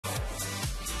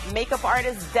Makeup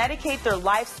artists dedicate their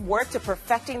life's work to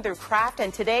perfecting their craft,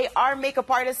 and today our makeup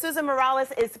artist Susan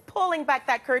Morales is pulling back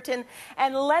that curtain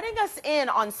and letting us in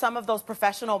on some of those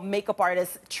professional makeup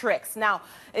artist tricks. Now,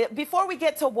 before we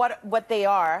get to what they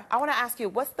are, I want to ask you,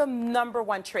 what's the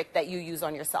 #1 trick that you use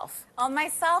on yourself? On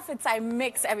myself, it's I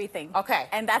mix everything. Okay.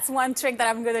 And that's one trick that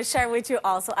I'm going to share with you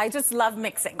also. I just love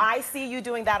mixing. I see you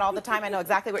doing that all the time. I know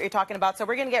exactly what you're talking about, so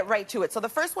we're going to get right to it. So the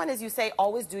first one is you say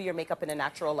always do your makeup in a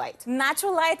natural light.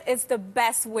 Natural light is the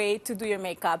best way to do your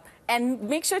makeup. And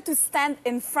make sure to stand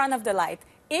in front of the light.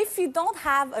 If you don't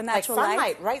have a natural like sunlight,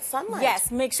 light, right? Sunlight.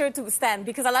 Yes, make sure to stand,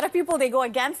 because a lot of people, they go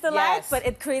against the light, but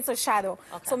it creates a shadow.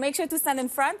 Okay. So make sure to stand in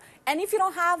front. And if you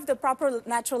don't have the proper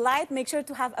natural light, make sure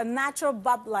to have a natural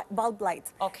bulb light.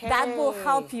 Okay. That will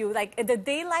help you. Like the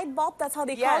daylight bulb, that's how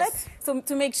they call it. So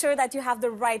to make sure that you have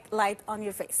the right light on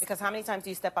your face. Because how many times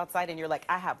do you step outside and you're like,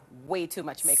 I have way too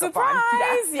much makeup Surprise!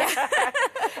 on? Yeah.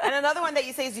 And another one that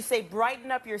you say is you say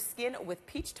brighten up your skin with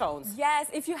peach tones. Yes,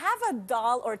 if you have a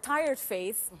dull or tired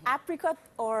face, apricot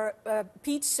or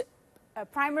peach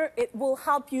primer, it will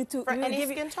help you to... For any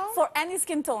skin tone? For any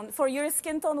skin tone. For your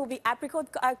skin tone will be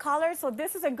apricot color, so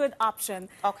this is a good option.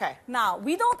 Okay. Now,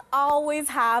 we don't always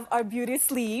have our beauty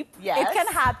sleep. Yes. It can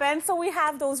happen, so we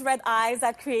have those red eyes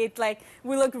that create, like,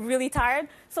 we look really tired.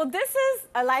 So this is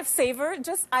a lifesaver,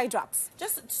 just eye drops.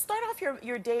 Just start off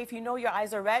your day, if you know your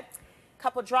eyes are red,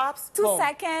 couple drops, 2 boom.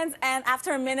 seconds, and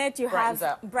after a minute, you brightens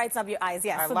up your eyes.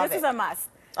 Yes, so this is a must.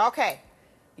 Okay.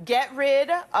 Get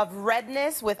rid of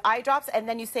redness with eye drops, and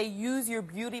then you say use your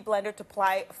beauty blender to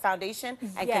apply foundation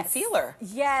and concealer.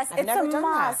 Yes, I've never done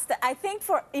must. that. I think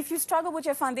if you struggle with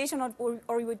your foundation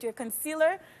or with your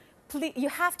concealer, please, you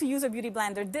have to use a beauty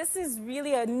blender. This is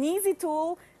really an easy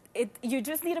tool. You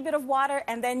just need a bit of water,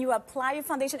 and then you apply your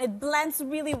foundation. It blends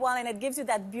really well, and it gives you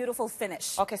that beautiful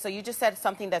finish. Okay, so you just said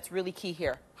something that's really key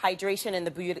here. Hydration in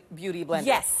the beauty blender.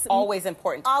 Yes. Always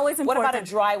important. Always important. What about a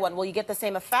dry one? Will you get the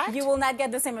same effect? You will not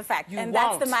get the same effect.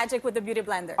 That's the magic with the beauty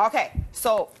blender. Okay,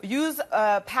 so use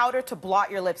powder to blot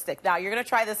your lipstick. Now, you're going to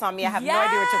try this on me. I have no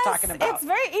idea what you're talking about. It's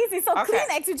very easy. So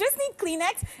Kleenex, you just need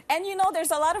Kleenex. And you know,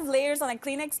 there's a lot of layers on a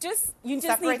Kleenex. You just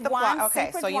Separate need one.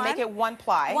 Okay, so you make it one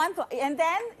ply. And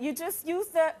then you just use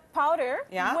the powder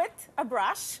with a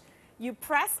brush. You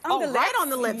press on the lips. Right on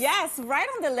the lips. Yes, right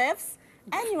on the lips.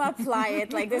 And you apply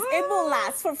it like this. It will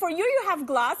last. For you, you have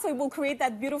gloss, so it will create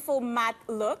that beautiful matte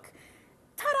look.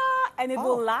 Ta-da! And it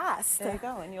will last. There you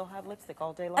go, and you'll have lipstick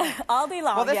all day long. All day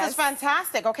long, Well, this is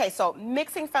fantastic. Okay, so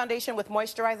mixing foundation with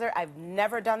moisturizer, I've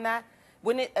never done that.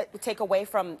 Wouldn't it take away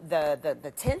from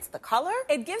the tint, the color?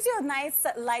 It gives you a nice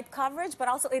light coverage, but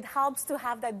also it helps to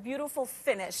have that beautiful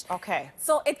finish. Okay.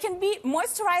 So it can be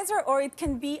moisturizer or it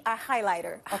can be a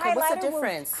highlighter. Okay, what's the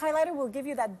difference? Highlighter will give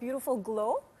you that beautiful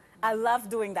glow. I love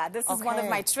doing that. This is one of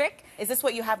my tricks. Is this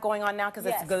what you have going on now? Because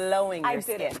it's glowing your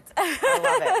skin. I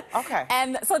love it. Okay.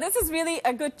 And so this is really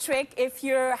a good trick if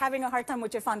you're having a hard time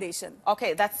with your foundation.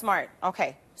 Okay, that's smart.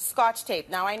 Okay. Scotch tape.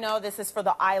 Now, I know this is for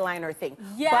the eyeliner thing.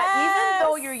 Yes. But even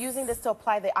though you're using this to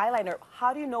apply the eyeliner,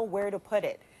 how do you know where to put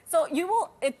it? So you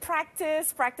will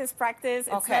practice.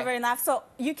 It's never enough. So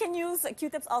you can use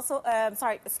Q-tips also,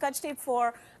 Scotch tape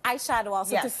for eyeshadow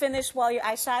also to finish while your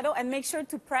eyeshadow, and make sure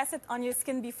to press it on your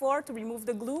skin before to remove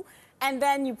the glue, and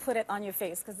then you put it on your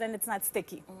face because then it's not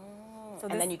sticky. So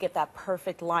and then you get that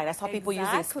perfect line. I saw people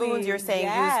using spoons. You're saying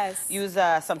use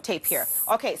some tape here.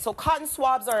 Okay, so cotton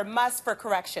swabs are a must for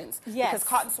corrections. Yes. Because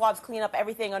cotton swabs clean up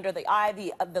everything under the eye,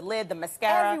 the lid, the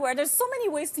mascara. Everywhere. There's so many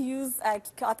ways to use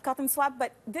cotton swab,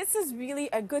 but this is really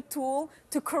a good tool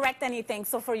to correct anything.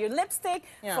 So for your lipstick,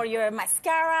 for your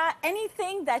mascara,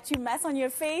 anything that you mess on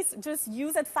your face, just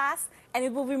use it fast, and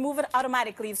it will remove it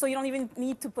automatically. So you don't even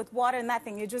need to put water,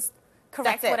 nothing. You just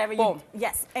correct whatever you...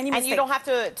 Yes, any mistake. And you don't have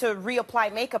to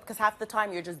reapply makeup because half the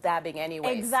time you're just dabbing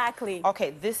anyway. Exactly.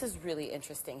 Okay, this is really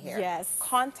interesting here. Yes.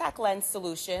 Contact lens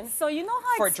solution. So you know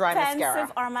how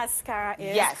expensive our mascara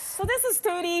is? Yes. So this is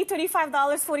 $30, $35,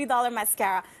 $40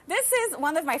 mascara. This is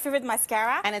one of my favorite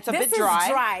mascara. And it's a bit dry. This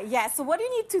is dry, yes. So what you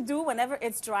need to do whenever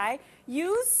it's dry,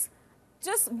 use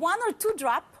just 1 or 2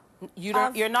 drops.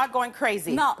 You're not going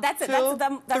crazy. No, that's it.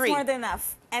 That's 3. more than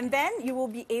enough. And then you will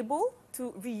be able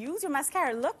to reuse your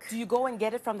mascara. Look. Do you go and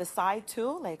get it from the side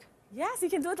too? Like, yes, you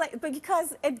can do it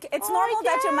because it's normal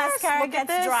that your mascara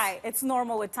gets dry. It's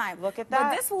normal with time. Look at that.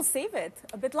 But this will save it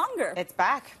a bit longer. It's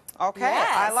back. Okay,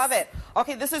 I love it.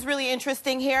 Okay, this is really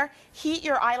interesting here. Heat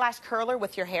your eyelash curler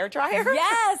with your hair dryer.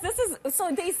 Yes, this is, so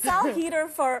they sell heater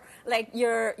for like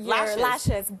your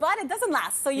lashes, but it doesn't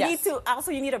last. So you need to,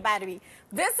 also you need a battery.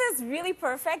 This is really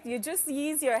perfect. You just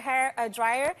use your hair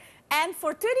dryer, and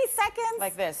for 30 seconds.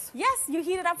 Like this. Yes, you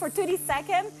heat it up for 30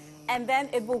 seconds. and then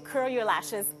it will curl your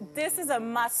lashes. This is a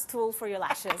must tool for your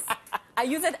lashes. I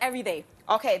use it every day.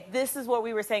 Okay, this is what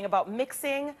we were saying about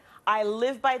mixing. I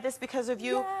live by this because of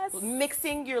you. Yes.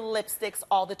 Mixing your lipsticks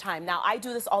all the time. Now, I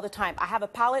do this all the time. I have a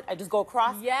palette. I just go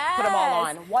across, Yes. put them all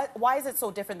on. Why is it so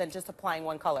different than just applying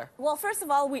one color? Well, first of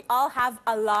all, we all have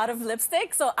a lot of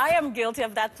lipstick, so I am guilty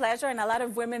of that pleasure, and a lot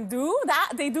of women do that.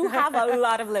 They do have a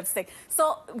lot of lipstick.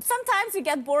 So sometimes you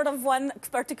get bored of one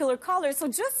particular color, so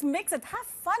just mix it. Have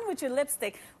fun with your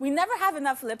lipstick. We never have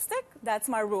enough lipstick. That's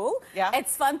my rule. Yeah.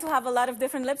 It's fun to have a lot of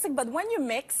different lipstick, but when you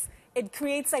mix, it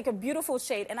creates like a beautiful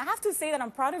shade. And I have to say that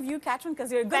I'm proud of you, Catherine, because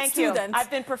you're a good student. Thank you. I've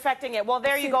been perfecting it. Well,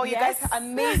 there you go. You Yes. guys,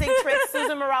 amazing tricks.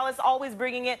 Susan Morales always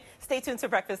bringing it. Stay tuned to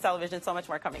Breakfast Television. So much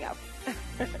more coming up.